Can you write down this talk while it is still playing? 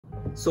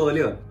So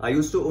earlier, I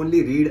used to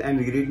only read and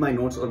reread my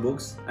notes or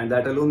books, and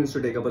that alone used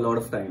to take up a lot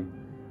of time.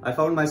 I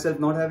found myself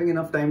not having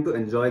enough time to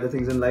enjoy the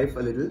things in life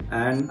a little,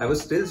 and I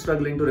was still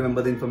struggling to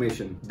remember the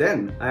information.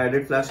 Then I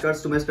added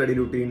flashcards to my study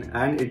routine,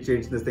 and it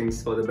changed the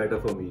things for the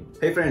better for me.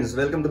 Hey friends,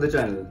 welcome to the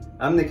channel.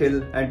 I'm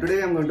Nikhil, and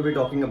today I'm going to be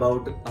talking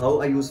about how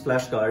I use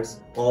flashcards,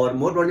 or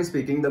more broadly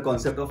speaking, the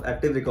concept of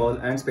active recall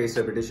and spaced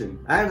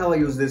repetition, and how I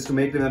use this to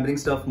make remembering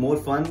stuff more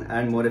fun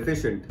and more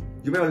efficient.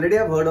 You may already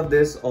have heard of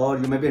this, or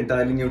you may be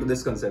entirely new to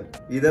this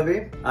concept. Either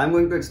way, I'm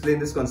going to explain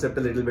this concept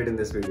a little bit in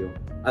this video.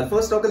 I'll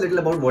first talk a little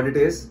about what it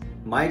is,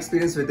 my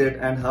experience with it,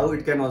 and how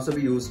it can also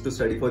be used to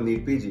study for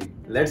NEET-PG.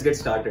 Let's get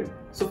started.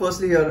 So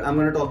firstly here, I'm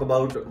going to talk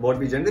about what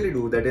we generally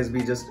do, that is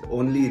we just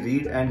only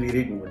read and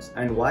reread notes,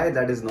 and why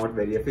that is not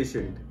very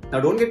efficient. Now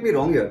don't get me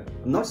wrong here,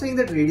 I'm not saying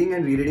that reading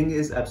and rereading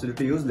is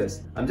absolutely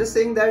useless. I'm just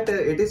saying that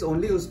it is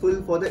only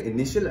useful for the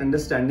initial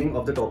understanding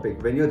of the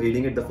topic when you're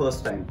reading it the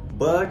first time.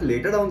 But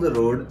later down the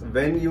road,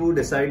 when you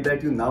decide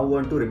that you now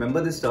want to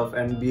remember this stuff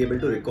and be able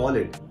to recall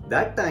it,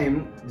 that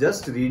time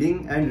just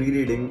reading and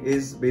rereading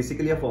is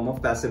basically a form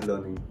of passive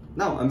learning.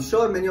 Now I'm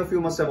sure many of you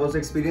must have also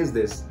experienced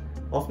this.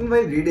 Often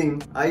while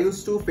reading, I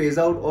used to phase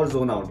out or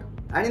zone out.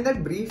 And in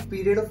that brief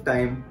period of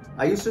time,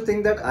 I used to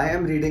think that I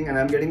am reading and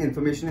I'm getting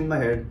information in my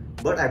head,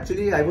 but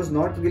actually I was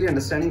not really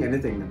understanding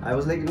anything. I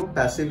was like,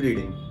 passive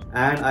reading.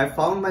 And I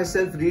found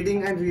myself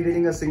reading and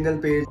rereading a single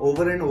page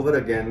over and over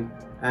again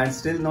and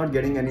still not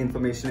getting any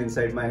information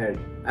inside my head.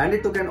 And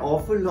it took an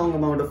awful long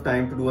amount of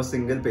time to do a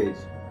single page.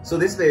 So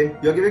this way,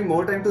 you're giving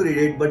more time to read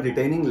it but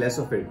retaining less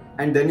of it.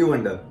 And then you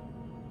wonder,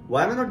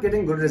 why am I not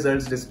getting good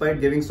results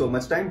despite giving so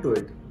much time to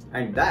it?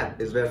 And that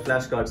is where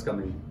flashcards come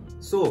in.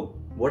 So,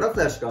 what are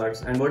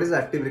flashcards and what is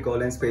active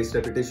recall and spaced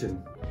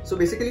repetition? So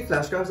basically,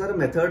 flashcards are a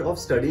method of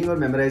studying or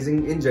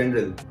memorizing in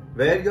general,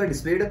 where you are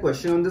displayed a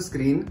question on the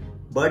screen,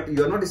 but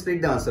you are not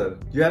displayed the answer.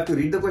 You have to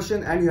read the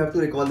question and you have to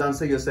recall the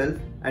answer yourself,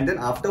 and then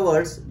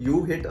afterwards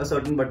you hit a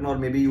certain button or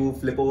maybe you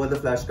flip over the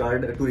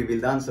flashcard to reveal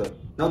the answer.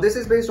 Now this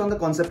is based on the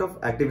concept of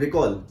active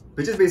recall,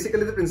 which is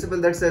basically the principle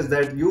that says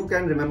that you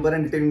can remember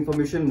and retain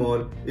information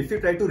more if you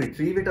try to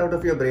retrieve it out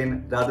of your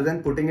brain rather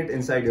than putting it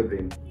inside your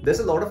brain. There's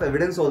a lot of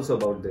evidence also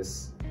about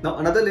this. Now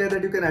another layer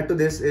that you can add to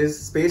this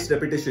is spaced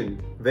repetition,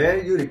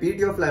 where you repeat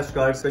your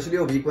flashcards, especially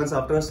your weak ones,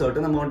 after a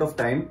certain amount of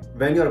time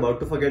when you're about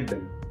to forget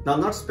them. Now, I'll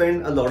not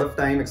spend a lot of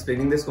time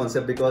explaining this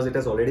concept because it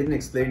has already been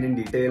explained in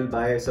detail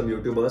by some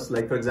YouTubers,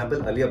 like for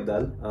example Ali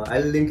Abdal.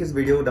 I'll link his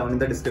video down in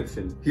the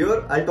description.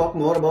 Here, I'll talk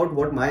more about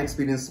what my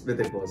experience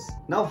with it was.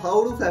 Now,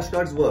 how do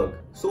flashcards work?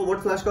 So what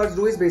flashcards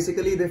do is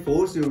basically they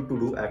force you to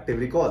do active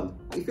recall.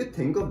 If you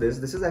think of this,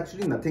 this is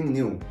actually nothing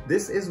new.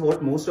 This is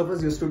what most of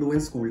us used to do in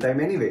school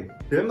time anyway.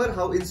 Remember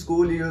how in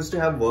school you used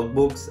to have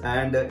workbooks,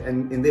 and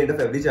in the end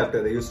of every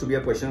chapter there used to be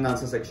a question and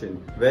answer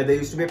section where there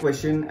used to be a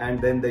question and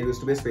then there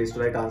used to be a space to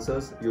write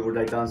answers. You would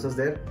write the answers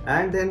there,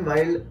 and then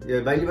while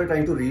you were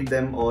trying to read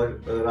them or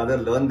rather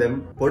learn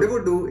them, what you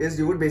would do is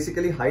you would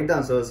basically hide the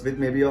answers with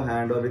maybe your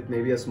hand or with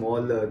maybe a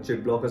small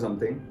chip block or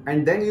something,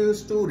 and then you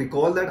used to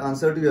recall that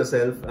answer to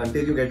yourself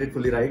until you get it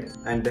fully right,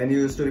 and then you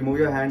used to remove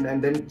your hand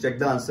and then check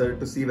the answer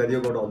to see whether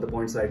you got all the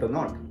points right or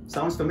not.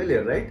 Sounds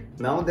familiar, right?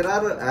 Now there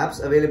are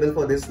apps available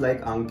for this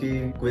like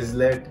Anki,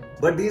 Quizlet,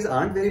 but these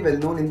aren't very well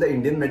known in the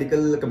Indian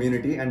medical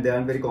community and they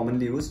aren't very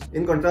commonly used,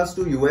 in contrast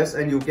to US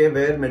and UK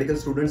where medical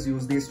students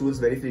use these tools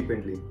very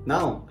frequently.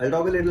 Now, I'll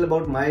talk a little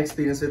about my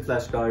experience with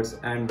flashcards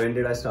and when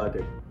did I start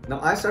it. Now,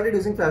 I started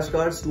using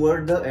flashcards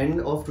toward the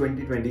end of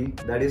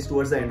 2020, that is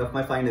towards the end of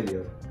my final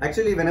year.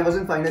 Actually, when I was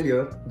in final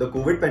year, the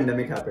COVID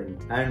pandemic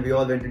happened and we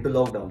all went into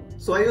lockdown.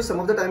 So I used some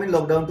of the time in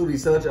lockdown to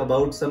research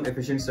about some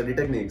efficient study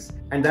techniques,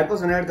 and that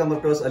was when I had come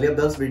across Ali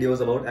Abdal's videos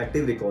about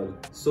active recall.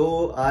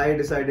 So I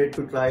decided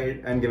to try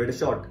it and give it a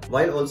shot,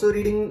 while also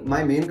reading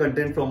my main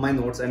content from my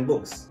notes and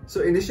books.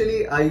 So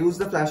initially, I used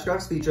the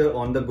flashcards feature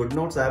on the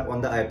GoodNotes app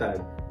on the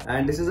iPad.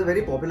 And this is a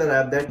very popular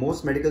app that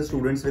most medical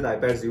students with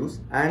iPads use,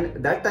 and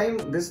that time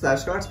this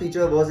flashcards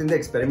feature was in the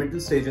experimental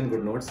stage in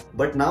GoodNotes,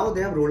 but now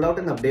they have rolled out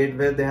an update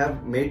where they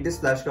have made this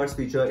flashcards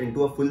feature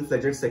into a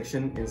full-fledged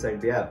section inside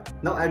the app.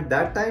 Now at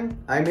that time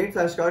I made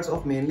flashcards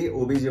of mainly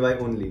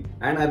OBGY only,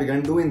 and I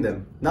began doing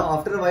them. Now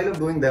after a while of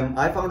doing them,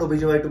 I found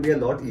OBGY to be a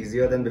lot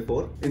easier than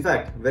before. In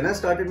fact, when I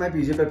started my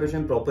PG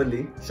preparation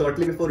properly,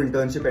 shortly before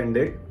internship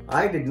ended,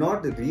 I did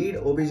not read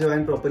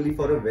OBGYN properly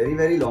for a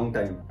very long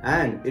time,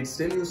 and it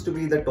still used to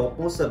be the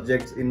topmost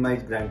subjects in my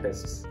grand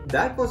tests.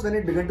 That was when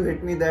it began to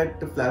hit me that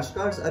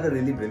flashcards are a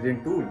really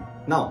brilliant tool.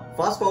 Now,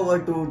 fast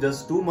forward to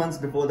just 2 months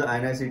before the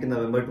INICET in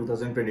November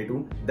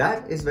 2022,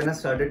 that is when I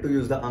started to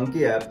use the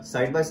Anki app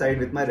side by side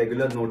with my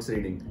regular notes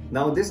reading.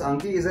 Now, this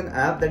Anki is an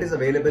app that is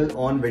available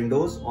on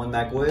Windows, on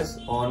macOS,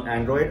 on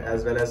Android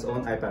as well as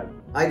on iPad.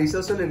 I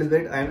researched a little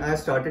bit and I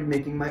started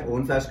making my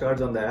own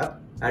flashcards on the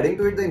app. adding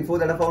to it the info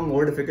that I found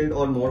more difficult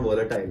or more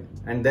volatile,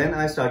 and then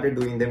I started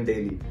doing them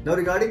daily. Now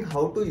regarding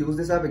how to use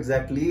this app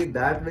exactly,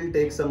 that will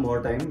take some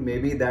more time.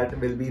 Maybe that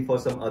will be for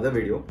some other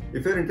video.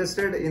 If you're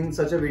interested in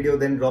such a video,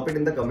 then drop it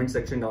in the comment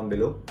section down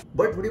below.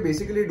 But what you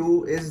basically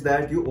do is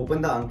that you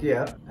open the Anki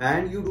app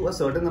and you do a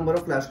certain number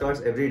of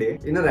flashcards every day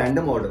in a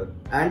random order,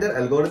 and their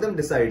algorithm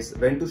decides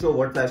when to show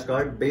what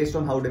flashcard based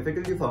on how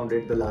difficult you found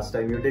it the last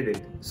time you did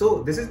it.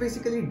 So this is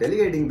basically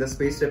delegating the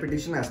spaced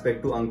repetition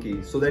aspect to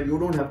Anki so that you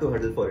don't have to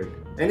huddle for it.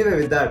 Anyway,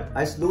 with that,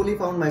 I slowly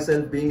found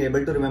myself being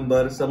able to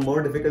remember some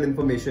more difficult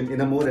information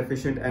in a more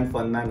efficient and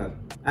fun manner.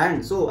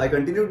 And so I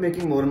continued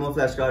making more and more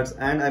flashcards,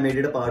 and I made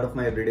it a part of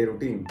my everyday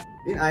routine.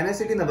 In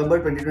INICET November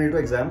 2022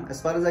 exam,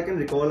 as far as I can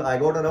recall, I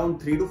got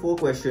around 3 to 4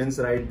 questions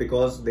right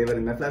because they were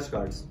in my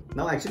flashcards.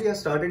 Now actually I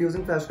started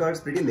using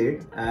flashcards pretty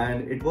late,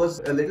 and it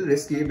was a little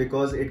risky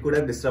because it could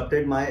have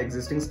disrupted my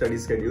existing study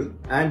schedule,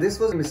 and this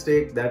was a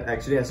mistake that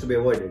actually has to be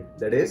avoided.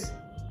 That is,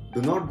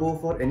 do not go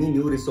for any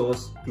new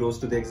resource close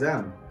to the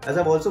exam, as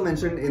I've also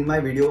mentioned in my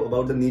video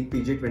about the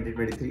NEET-PG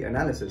 2023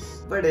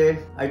 analysis. But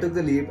I took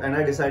the leap and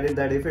I decided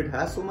that if it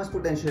has so much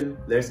potential,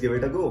 let's give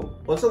it a go.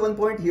 Also, one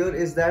point here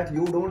is that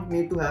you don't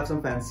need to have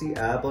some fancy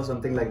app or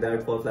something like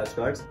that for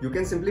flashcards. You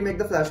can simply make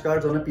the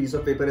flashcards on a piece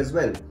of paper as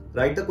well.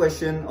 Write the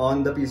question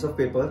on the piece of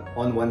paper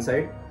on one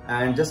side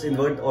and just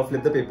invert or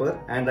flip the paper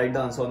and write the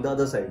answer on the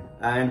other side.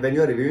 And when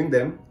you're reviewing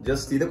them,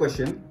 just see the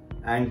question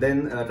and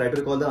then try to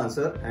recall the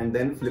answer and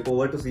then flip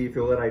over to see if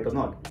you were right or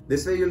not.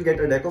 This way you'll get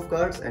a deck of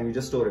cards and you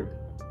just store it.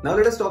 Now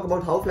let us talk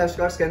about how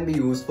flashcards can be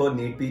used for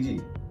NEET-PG.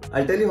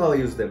 I'll tell you how I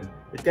use them.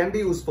 It can be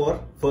used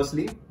for,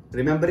 firstly,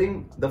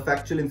 remembering the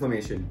factual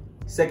information.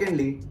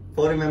 Secondly,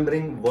 for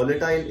remembering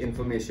volatile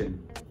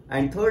information.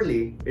 And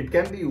thirdly, it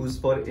can be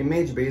used for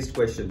image-based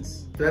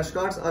questions.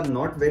 Flashcards are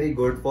not very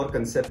good for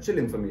conceptual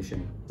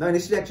information. Now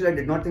initially I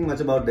did not think much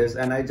about this,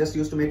 and I just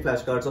used to make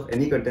flashcards of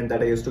any content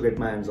that I used to get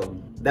my hands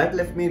on. That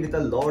left me with a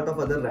lot of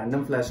other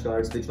random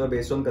flashcards which were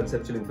based on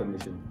conceptual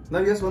information. Now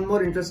here's one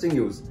more interesting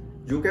use.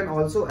 You can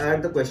also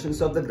add the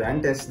questions of the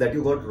grand tests that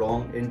you got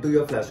wrong into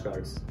your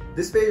flashcards.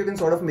 This way you can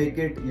sort of make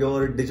it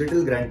your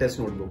digital grand test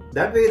notebook.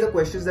 That way the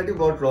questions that you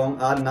got wrong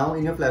are now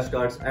in your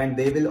flashcards and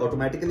they will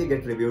automatically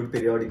get reviewed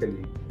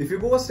periodically. If you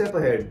go a step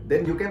ahead,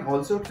 then you can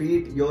also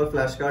treat your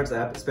flashcards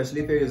app,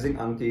 especially if you're using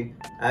Anki,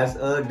 as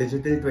a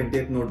digital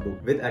 20th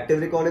notebook with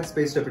active recall and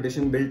spaced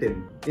repetition built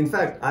in. In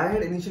fact, I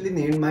had initially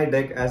named my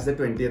deck as the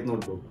 20th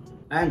notebook.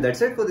 And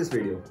that's it for this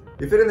video.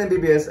 If you're in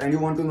MBBS and you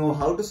want to know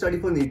how to study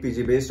for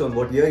NEET-PG based on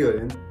what year you're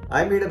in,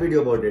 I made a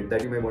video about it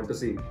that you may want to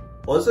see.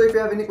 Also, if you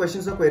have any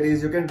questions or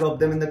queries, you can drop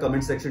them in the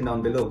comment section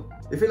down below.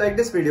 If you like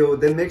this video,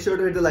 then make sure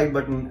to hit the like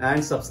button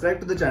and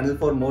subscribe to the channel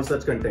for more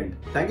such content.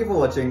 Thank you for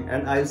watching,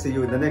 and I'll see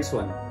you in the next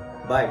one.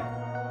 Bye.